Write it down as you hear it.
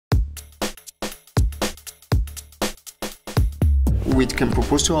we can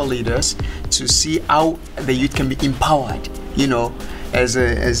propose to our leaders to see how the youth can be empowered, you know, as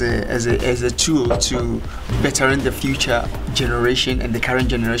a tool to bettering the future generation and the current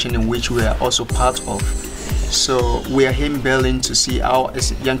generation in which we are also part of. So we are here in Berlin to see how,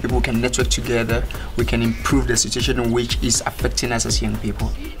 as young people, can network together. We can improve the situation in which is affecting us as young people.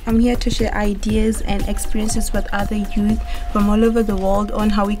 I'm here to share ideas and experiences with other youth from all over the world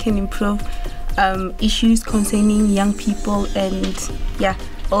on how we can improve issues concerning young people and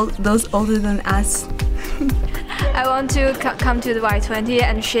all those older than us. I want to come to the Y20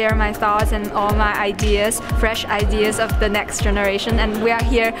 and share my thoughts and all my ideas, fresh ideas of the next generation, and we are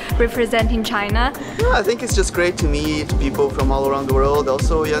here representing China. Yeah, I think it's just great to meet people from all around the world,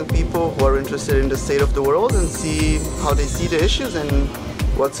 also young people who are interested in the state of the world, and see how they see the issues and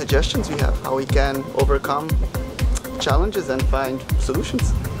what suggestions we have, how we can overcome challenges and find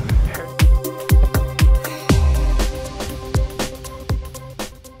solutions.